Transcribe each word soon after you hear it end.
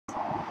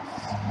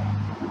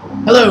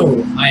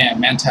Hello, I am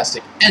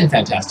Mantastic and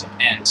Fantastic,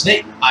 and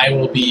today I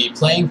will be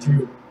playing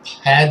through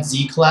PAD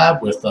Z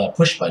Collab with the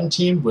push button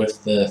team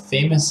with the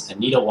famous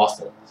Anita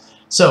Waffle.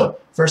 So,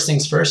 first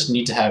things first, you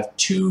need to have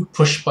two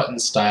push button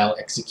style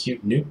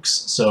execute nukes.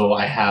 So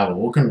I have a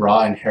Woken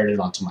Raw inherited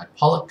onto my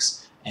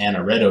Pollux and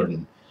a Red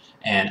Odin.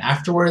 And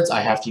afterwards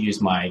I have to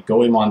use my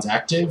Goemon's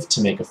active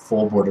to make a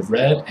full board of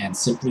red and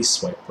simply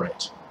swipe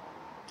right.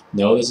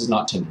 No, this is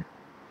not Tinder.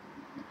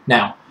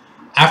 Now,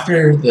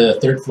 after the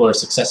third floor is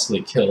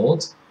successfully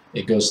killed,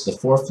 it goes to the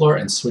fourth floor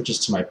and switches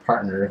to my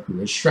partner, who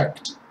is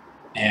Shrekt.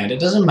 And it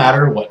doesn't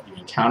matter what you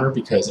encounter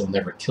because it will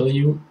never kill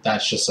you.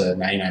 That's just a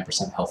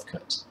 99% health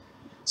cut.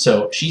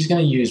 So she's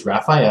going to use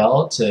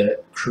Raphael to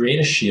create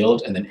a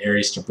shield and then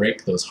Ares to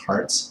break those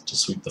hearts to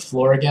sweep the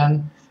floor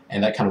again.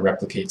 And that kind of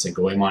replicates a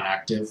Goemon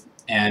active.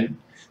 And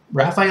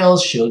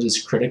Raphael's shield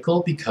is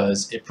critical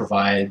because it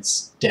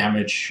provides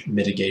damage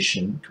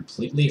mitigation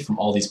completely from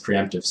all these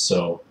preemptives.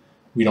 So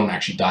we don't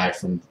actually die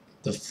from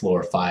the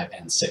floor 5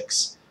 and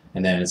 6.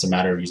 And then it's a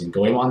matter of using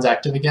Goemon's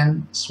active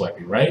again,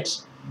 swiping right,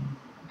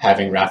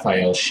 having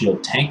Raphael's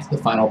shield tank the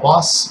final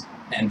boss,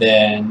 and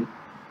then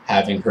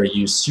having her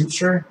use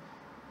Suture,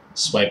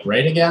 swipe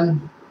right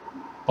again,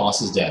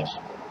 boss is dead.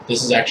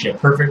 This is actually a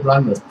perfect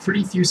run with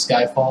pretty few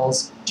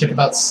skyfalls, took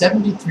about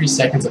 73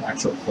 seconds of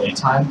actual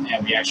playtime,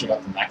 and we actually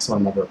got the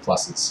maximum number of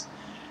pluses.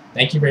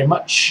 Thank you very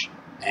much,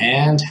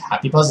 and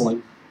happy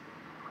puzzling!